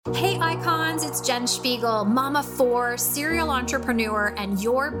Hey icons, it's Jen Spiegel, mama 4, serial entrepreneur, and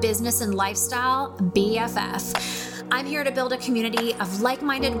your business and lifestyle BFF. I'm here to build a community of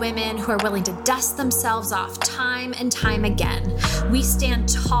like-minded women who are willing to dust themselves off time and time again. We stand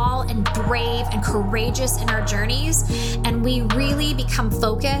tall and brave and courageous in our journeys, and we really become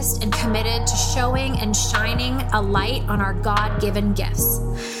focused and committed to showing and shining a light on our God-given gifts.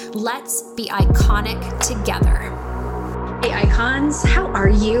 Let's be iconic together. Hey icons, how are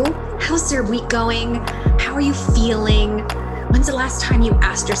you? How's your week going? How are you feeling? When's the last time you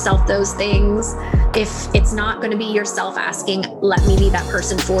asked yourself those things? If it's not going to be yourself asking, let me be that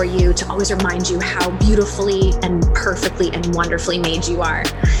person for you to always remind you how beautifully and perfectly and wonderfully made you are.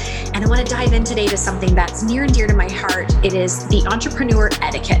 And I want to dive in today to something that's near and dear to my heart. It is the entrepreneur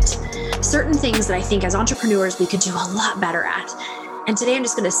etiquette. Certain things that I think as entrepreneurs we could do a lot better at. And today I'm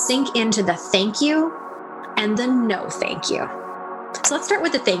just going to sink into the thank you and the no thank you. So let's start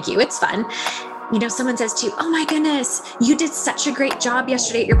with the thank you. It's fun. You know, someone says to you, oh my goodness, you did such a great job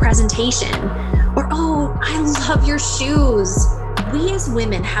yesterday at your presentation. Or, oh, I love your shoes. We as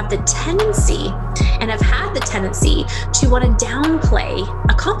women have the tendency and have had the tendency to want to downplay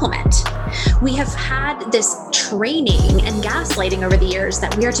a compliment. We have had this training and gaslighting over the years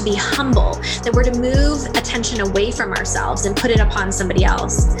that we are to be humble, that we're to move attention away from ourselves and put it upon somebody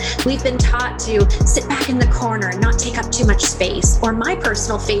else. We've been taught to sit back in the corner and not take up too much space. Or my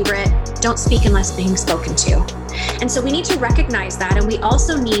personal favorite, don't speak unless being spoken to. And so we need to recognize that. And we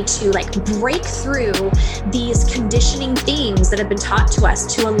also need to break through these conditioning things that have been taught to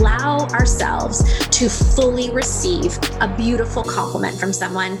us to allow ourselves to fully receive a beautiful compliment from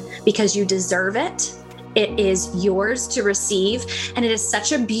someone because you deserve it. It is yours to receive. And it is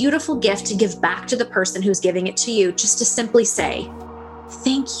such a beautiful gift to give back to the person who's giving it to you, just to simply say,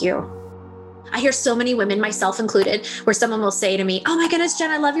 thank you. I hear so many women, myself included, where someone will say to me, oh my goodness,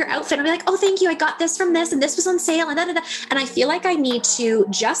 Jen, I love your outfit. I'll be like, oh, thank you. I got this from this and this was on sale and da-da-da. And I feel like I need to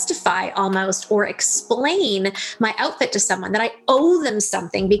justify almost or explain my outfit to someone, that I owe them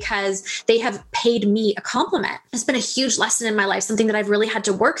something because they have paid me a compliment. It's been a huge lesson in my life, something that I've really had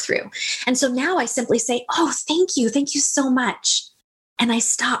to work through. And so now I simply say, oh, thank you. Thank you so much. And I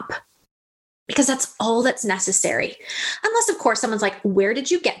stop. Because that's all that's necessary. Unless, of course, someone's like, where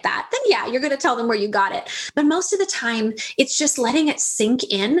did you get that? Then yeah, you're going to tell them where you got it. But most of the time, it's just letting it sink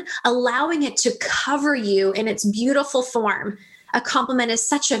in, allowing it to cover you in its beautiful form. A compliment is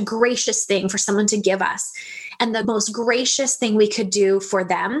such a gracious thing for someone to give us. And the most gracious thing we could do for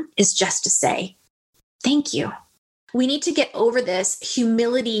them is just to say, thank you. We need to get over this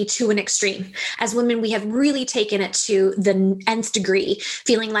humility to an extreme. As women, we have really taken it to the nth degree,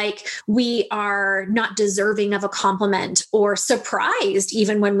 feeling like we are not deserving of a compliment or surprised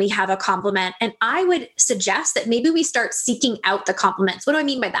even when we have a compliment. And I would suggest that maybe we start seeking out the compliments. What do I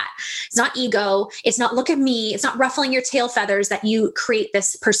mean by that? It's not ego. It's not look at me. It's not ruffling your tail feathers that you create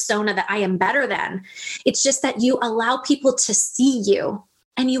this persona that I am better than. It's just that you allow people to see you.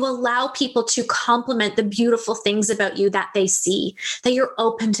 And you allow people to compliment the beautiful things about you that they see, that you're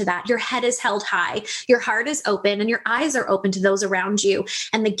open to that. Your head is held high, your heart is open, and your eyes are open to those around you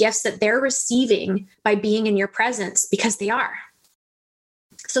and the gifts that they're receiving by being in your presence, because they are.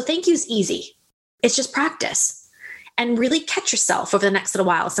 So thank you is easy. It's just practice. And really catch yourself over the next little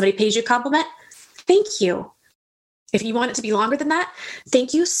while. If somebody pays you a compliment, thank you. If you want it to be longer than that,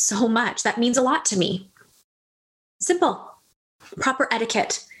 thank you so much. That means a lot to me. Simple. Proper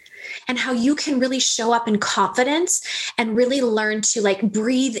etiquette, and how you can really show up in confidence and really learn to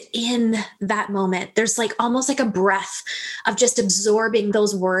breathe in that moment. There's almost like a breath of just absorbing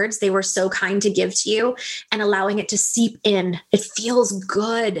those words they were so kind to give to you and allowing it to seep in. It feels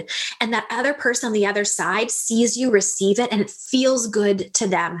good. And that other person on the other side sees you receive it and it feels good to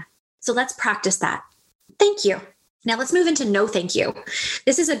them. So let's practice that. Thank you. Now let's move into no thank you.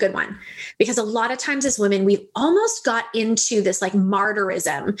 This is a good one because a lot of times as women, we've almost got into this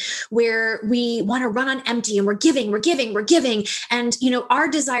martyrism where we want to run on empty and we're giving. And, our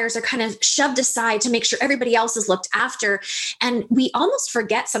desires are kind of shoved aside to make sure everybody else is looked after. And we almost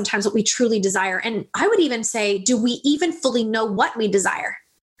forget sometimes what we truly desire. And I would even say, do we even fully know what we desire?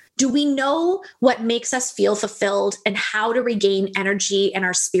 Do we know what makes us feel fulfilled and how to regain energy in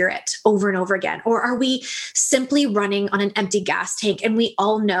our spirit over and over again? Or are we simply running on an empty gas tank? And we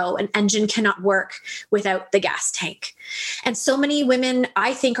all know an engine cannot work without the gas tank. And so many women,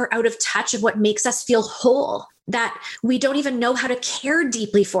 I think, are out of touch of what makes us feel whole. that we don't even know how to care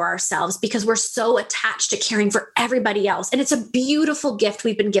deeply for ourselves because we're so attached to caring for everybody else. And it's a beautiful gift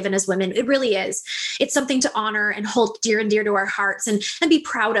we've been given as women. It really is. It's something to honor and hold dear and dear to our hearts and be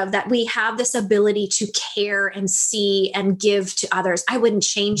proud of, that we have this ability to care and see and give to others. I wouldn't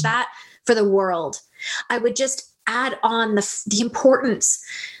change that for the world. I would just add on the importance,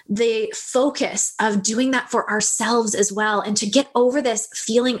 the focus of doing that for ourselves as well. And to get over this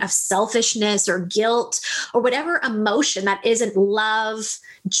feeling of selfishness or guilt or whatever emotion that isn't love,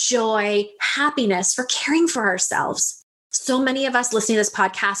 joy, happiness, for caring for ourselves. So many of us listening to this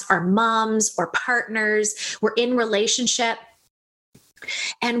podcast are moms or partners. We're in relationship.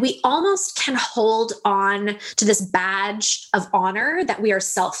 And we almost can hold on to this badge of honor that we are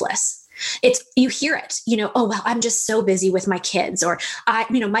selfless. You hear it, oh, well, I'm just so busy with my kids, or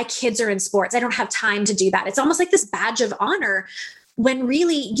my kids are in sports. I don't have time to do that. It's almost like this badge of honor when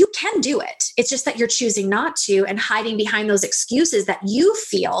really you can do it. It's just that you're choosing not to and hiding behind those excuses that you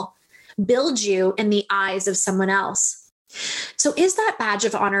feel build you in the eyes of someone else. So is that badge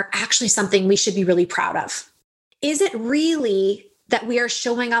of honor actually something we should be really proud of? Is it really that we are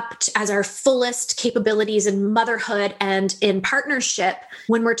showing up as our fullest capabilities in motherhood and in partnership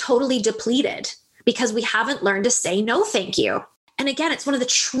when we're totally depleted because we haven't learned to say no, thank you? And again, it's one of the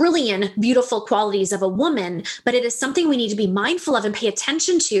trillion beautiful qualities of a woman, but it is something we need to be mindful of and pay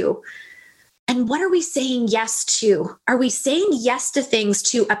attention to. And what are we saying yes to? Are we saying yes to things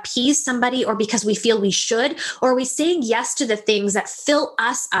to appease somebody or because we feel we should? Or are we saying yes to the things that fill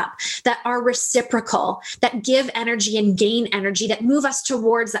us up, that are reciprocal, that give energy and gain energy, that move us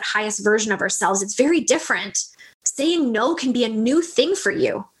towards that highest version of ourselves? It's very different. Saying no can be a new thing for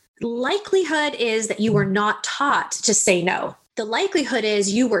you. Likelihood is that you were not taught to say no. The likelihood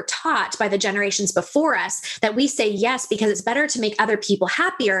is you were taught by the generations before us that we say yes because it's better to make other people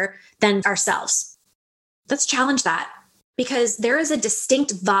happier than ourselves. Let's challenge that, because there is a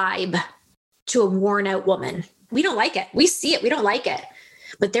distinct vibe to a worn out woman. We don't like it. We see it. We don't like it.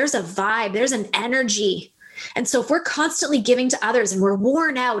 But there's a vibe. There's an energy. And so if we're constantly giving to others and we're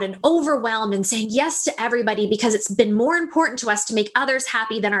worn out and overwhelmed and saying yes to everybody because it's been more important to us to make others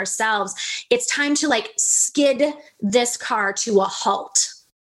happy than ourselves, it's time to skid this car to a halt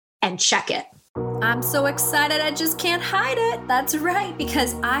and check it. I'm so excited. I just can't hide it. That's right,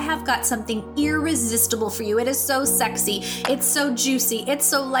 because I have got something irresistible for you. It is so sexy. It's so juicy. It's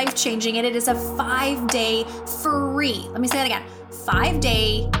so life-changing. And it is a 5-day free. Let me say that again.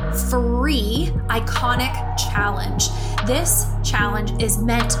 5-day free iconic challenge. This challenge is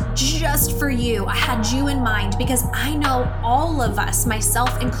meant just for you. I had you in mind because I know all of us,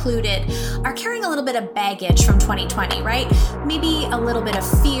 myself included, are carrying a little bit of baggage from 2020, right? Maybe a little bit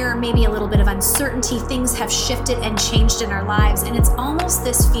of fear, maybe a little bit of uncertainty. Things have shifted and changed in our lives. And it's almost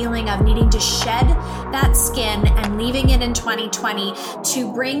this feeling of needing to shed that skin and leaving it in 2020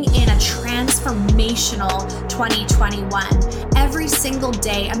 to bring in a transformational 2021. Every single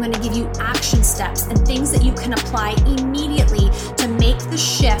day, I'm going to give you action steps and things that you can apply immediately to make the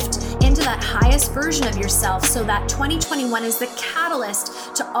shift into that highest version of yourself so that 2021 is the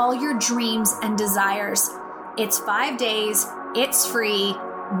catalyst to all your dreams and desires. It's 5 days. It's free.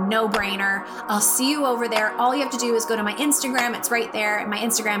 No brainer. I'll see you over there. All you have to do is go to my Instagram. It's right there. My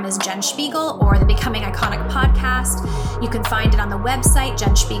Instagram is Jen Spiegel or the Becoming Iconic podcast. You can find it on the website,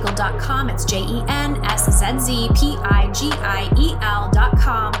 jenspiegel.com. It's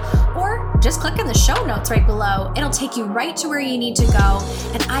JenSpiegel.com. Or just click in the show notes right below. It'll take you right to where you need to go.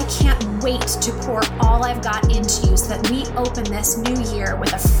 And I can't wait to pour all I've got into you so that we open this new year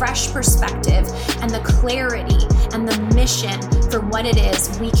with a fresh perspective and the clarity and the mission for what it is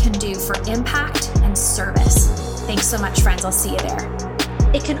we can do for impact and service. Thanks so much, friends. I'll see you there.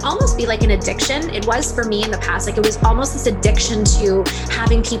 It can almost be like an addiction. It was for me in the past. It was almost this addiction to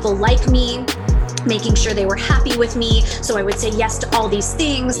having people like me, making sure they were happy with me. So I would say yes to all these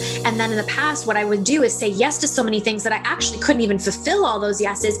things. And then in the past, what I would do is say yes to so many things that I actually couldn't even fulfill all those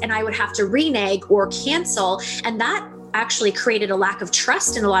yeses. And I would have to renege or cancel. And that actually created a lack of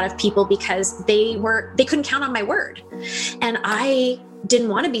trust in a lot of people because they couldn't count on my word. And I didn't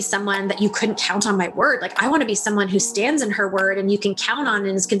want to be someone that you couldn't count on my word. I want to be someone who stands in her word and you can count on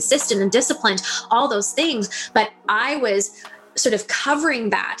and is consistent and disciplined, all those things. But I was sort of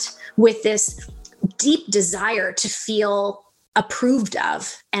covering that with this deep desire to feel approved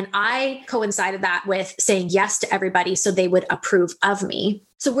of. And I coincided that with saying yes to everybody so they would approve of me.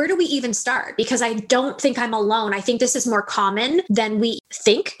 So where do we even start? Because I don't think I'm alone. I think this is more common than we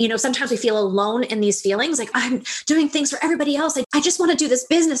think. Sometimes we feel alone in these feelings, like I'm doing things for everybody else. I just want to do this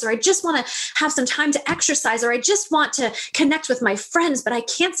business, or I just want to have some time to exercise, or I just want to connect with my friends, but I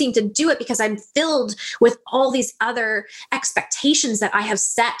can't seem to do it because I'm filled with all these other expectations that I have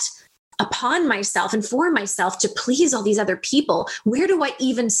set upon myself and for myself to please all these other people. Where do I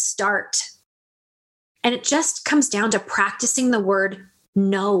even start? And it just comes down to practicing the word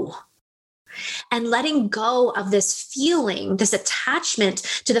no and letting go of this feeling, this attachment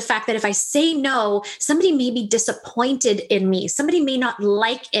to the fact that if I say no, somebody may be disappointed in me. Somebody may not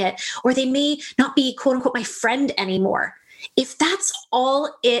like it, or they may not be quote unquote my friend anymore. If that's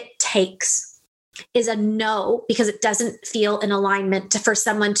all it takes is a no, because it doesn't feel in alignment for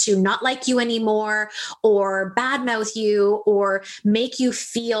someone to not like you anymore, or badmouth you, or make you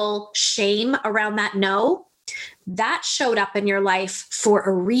feel shame around that no, that showed up in your life for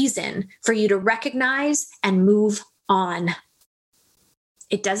a reason, for you to recognize and move on.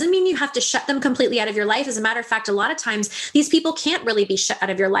 It doesn't mean you have to shut them completely out of your life. As a matter of fact, a lot of times these people can't really be shut out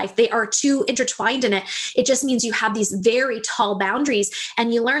of your life. They are too intertwined in it. It just means you have these very tall boundaries,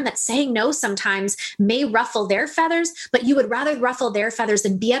 and you learn that saying no sometimes may ruffle their feathers, but you would rather ruffle their feathers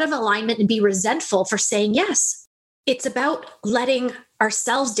than be out of alignment and be resentful for saying yes. It's about letting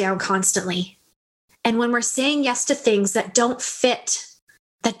ourselves down constantly. And when we're saying yes to things that don't fit,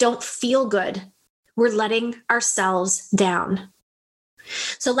 that don't feel good, we're letting ourselves down.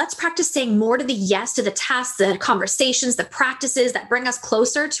 So let's practice saying more to the yes, to the tasks, the conversations, the practices that bring us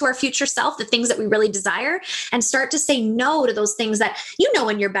closer to our future self, the things that we really desire, and start to say no to those things that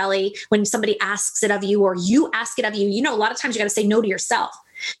in your belly when somebody asks it of you, or you ask it of you. A lot of times you got to say no to yourself.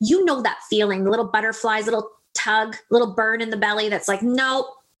 That feeling, the little butterflies, little tug, little burn in the belly that's like,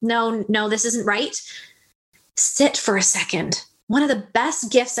 no, this isn't right. Sit for a second. One of the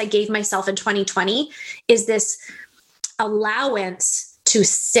best gifts I gave myself in 2020 is this allowance to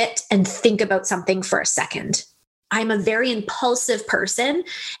sit and think about something for a second. I'm a very impulsive person,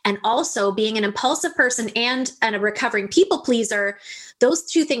 and also being an impulsive person and a recovering people pleaser, those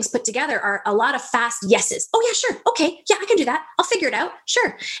two things put together are a lot of fast yeses. Oh yeah, sure. Okay. Yeah, I can do that. I'll figure it out.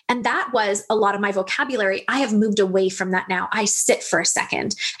 Sure. And that was a lot of my vocabulary. I have moved away from that now. I sit for a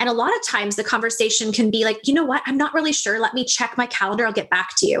second. And a lot of times the conversation can be like, you know what? I'm not really sure. Let me check my calendar. I'll get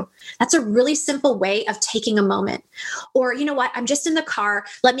back to you. That's a really simple way of taking a moment. Or, you know what? I'm just in the car.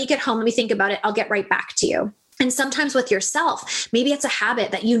 Let me get home. Let me think about it. I'll get right back to you. And sometimes with yourself, maybe it's a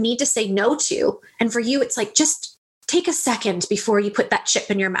habit that you need to say no to. And for you, it's like, just take a second before you put that chip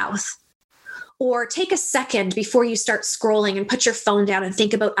in your mouth. Or take a second before you start scrolling and put your phone down and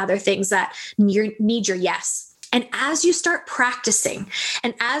think about other things that need your yes. And as you start practicing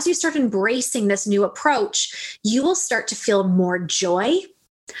and as you start embracing this new approach, you will start to feel more joy,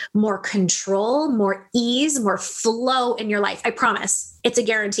 more control, more ease, more flow in your life. I promise. It's a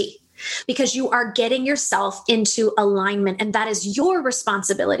guarantee. Because you are getting yourself into alignment, and that is your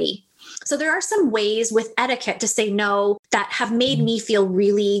responsibility. So there are some ways with etiquette to say no that have made me feel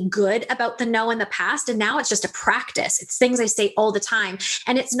really good about the no in the past. And now it's just a practice. It's things I say all the time.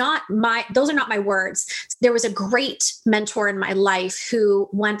 And those are not my words. There was a great mentor in my life who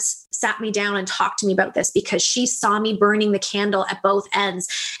once sat me down and talked to me about this, because she saw me burning the candle at both ends.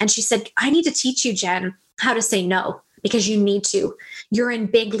 And she said, I need to teach you, Jen, how to say no. Because you need to. You're in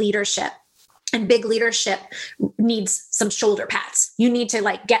big leadership, and big leadership needs some shoulder pats. You need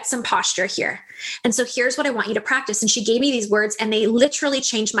to get some posture here. And so here's what I want you to practice. And she gave me these words, and they literally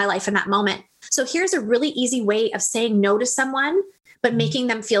changed my life in that moment. So here's a really easy way of saying no to someone, but making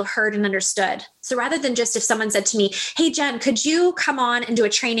them feel heard and understood. So rather than just if someone said to me, hey, Jen, could you come on and do a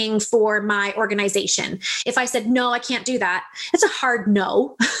training for my organization? If I said, no, I can't do that, it's a hard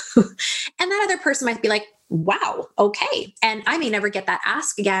no. And that other person might be like, wow, okay. And I may never get that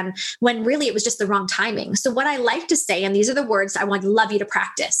ask again, when really it was just the wrong timing. So what I like to say, and these are the words I would love you to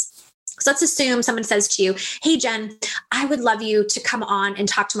practice. So let's assume someone says to you, hey, Jen, I would love you to come on and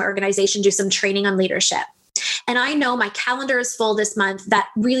talk to my organization, do some training on leadership. And I know my calendar is full this month, that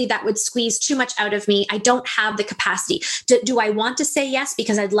would squeeze too much out of me. I don't have the capacity. Do I want to say yes?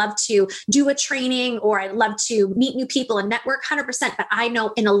 Because I'd love to do a training, or I'd love to meet new people and network 100%. But I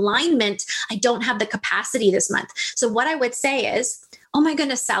know in alignment, I don't have the capacity this month. So what I would say is, oh my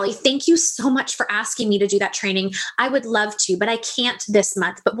goodness, Sally, thank you so much for asking me to do that training. I would love to, but I can't this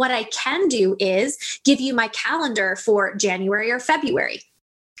month. But what I can do is give you my calendar for January or February.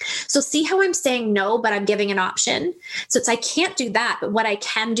 So see how I'm saying no, but I'm giving an option. So it's, I can't do that, but what I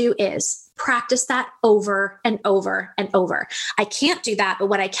can do is practice that over and over and over. I can't do that, but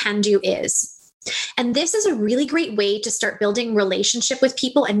what I can do is. And this is a really great way to start building relationship with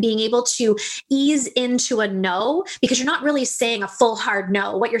people and being able to ease into a no, because you're not really saying a full hard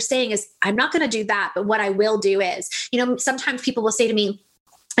no. What you're saying is, I'm not going to do that, but what I will do is, sometimes people will say to me,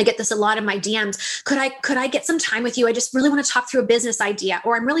 I get this a lot in my DMs. Could I get some time with you? I just really want to talk through a business idea,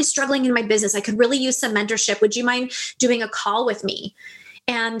 or I'm really struggling in my business. I could really use some mentorship. Would you mind doing a call with me?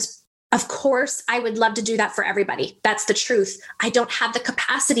 And of course, I would love to do that for everybody. That's the truth. I don't have the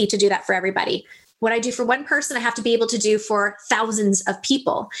capacity to do that for everybody. What I do for one person, I have to be able to do for thousands of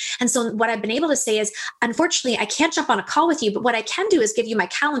people. And so what I've been able to say is, unfortunately, I can't jump on a call with you, but what I can do is give you my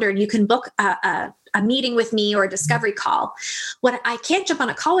calendar and you can book a meeting with me or a discovery call. What I can't jump on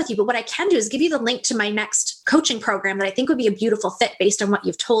a call with you, but what I can do is give you the link to my next coaching program that I think would be a beautiful fit based on what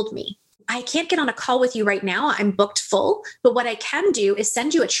you've told me. I can't get on a call with you right now. I'm booked full, but what I can do is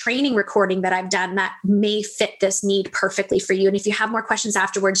send you a training recording that I've done that may fit this need perfectly for you. And if you have more questions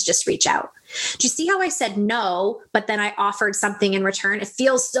afterwards, just reach out. Do you see how I said no, but then I offered something in return? It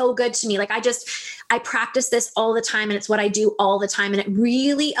feels so good to me. Like I practice this all the time and it's what I do all the time. And it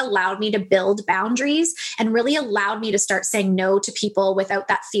really allowed me to build boundaries and really allowed me to start saying no to people without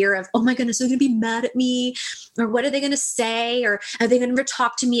that fear of, oh my goodness, they're going to be mad at me, or what are they going to say? Or are they going to ever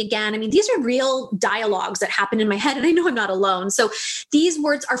talk to me again? I mean, these are real dialogues that happen in my head and I know I'm not alone. So these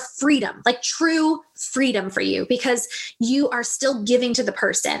words are freedom, like true freedom for you, because you are still giving to the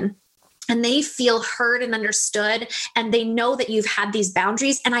person. And they feel heard and understood, and they know that you've had these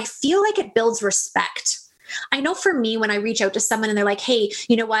boundaries. And I feel like it builds respect. I know for me, when I reach out to someone and they're like, hey,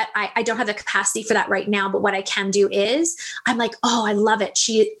 you know what? I don't have the capacity for that right now, but what I can do is, I'm like, oh, I love it.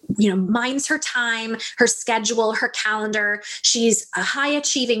 She, minds her time, her schedule, her calendar. She's a high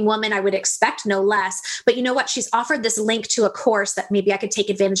achieving woman. I would expect no less, but you know what? She's offered this link to a course that maybe I could take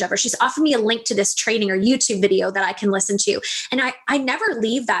advantage of, or she's offered me a link to this training or YouTube video that I can listen to. And I never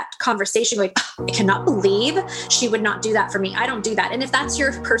leave that conversation going, oh, I cannot believe she would not do that for me. I don't do that. And if that's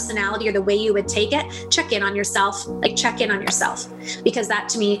your personality or the way you would take it, check in on yourself, because that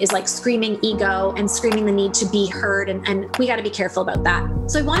to me is like screaming ego and screaming the need to be heard. And we got to be careful about that.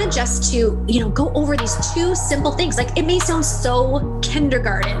 So I wanted just to, go over these two simple things. Like it may sound so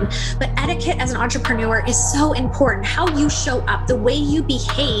kindergarten, but etiquette as an entrepreneur is so important. How you show up, the way you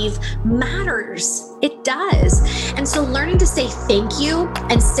behave matters. It does. And so learning to say thank you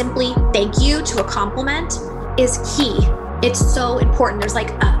and simply thank you to a compliment is key. It's so important. There's like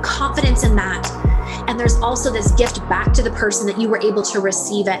a confidence in that. And there's also this gift back to the person that you were able to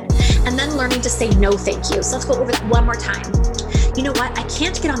receive it. And then learning to say no, thank you. So let's go over it one more time. You know what? I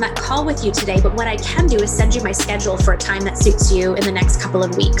can't get on that call with you today, but what I can do is send you my schedule for a time that suits you in the next couple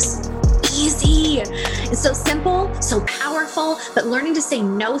of weeks. Easy. It's so simple, so powerful, but learning to say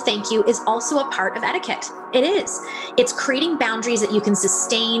no, thank you is also a part of etiquette. It is. It's creating boundaries that you can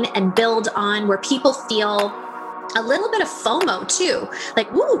sustain and build on, where people feel a little bit of FOMO too.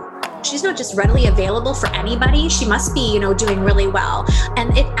 Like, woo, she's not just readily available for anybody. She must be, doing really well.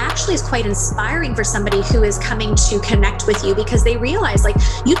 And it actually is quite inspiring for somebody who is coming to connect with you, because they realize like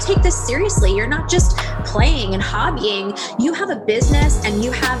you take this seriously. You're not just playing and hobbying. You have a business and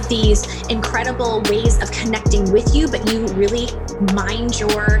you have these incredible ways of connecting with you, but you really mind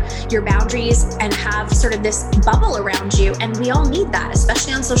your boundaries and have sort of this bubble around you. And we all need that,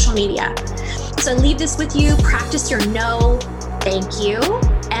 especially on social media. So I leave this with you. Practice your no, thank you,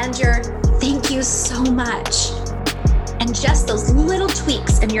 and your thank you so much. And just those little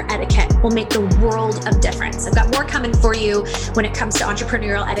tweaks in your etiquette will make the world of difference. I've got more coming for you when it comes to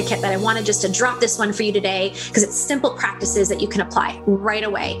entrepreneurial etiquette, but I wanted just to drop this one for you today because it's simple practices that you can apply right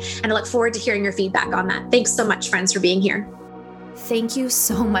away. And I look forward to hearing your feedback on that. Thanks so much, friends, for being here. Thank you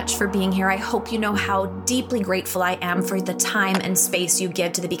so much for being here. I hope you know how deeply grateful I am for the time and space you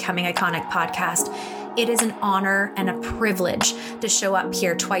give to the Becoming Iconic podcast. It is an honor and a privilege to show up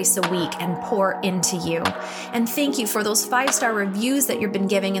here twice a week and pour into you. And thank you for those 5-star reviews that you've been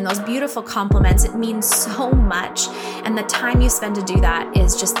giving and those beautiful compliments. It means so much. And the time you spend to do that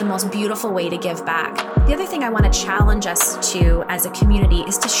is just the most beautiful way to give back. The other thing I want to challenge us to as a community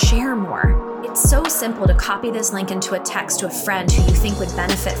is to share more. It's so simple to copy this link into a text to a friend who you think would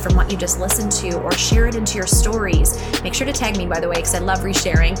benefit from what you just listened to, or share it into your stories. Make sure to tag me, by the way, because I love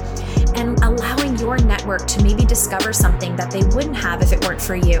resharing. And allowing your network to maybe discover something that they wouldn't have if it weren't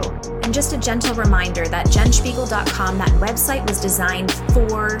for you. And just a gentle reminder that jenspiegel.com, that website was designed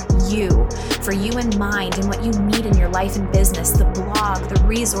for you, for for you in mind and what you need in your life and business, the blog, the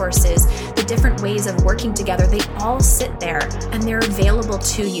resources, the different ways of working together, they all sit there and they're available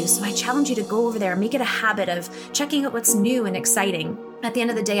to you. So I challenge you to go over there, make it a habit of checking out what's new and exciting. At the end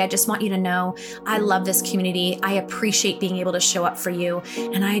of the day, I just want you to know I love this community. I appreciate being able to show up for you,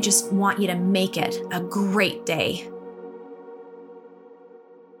 and I just want you to make it a great day.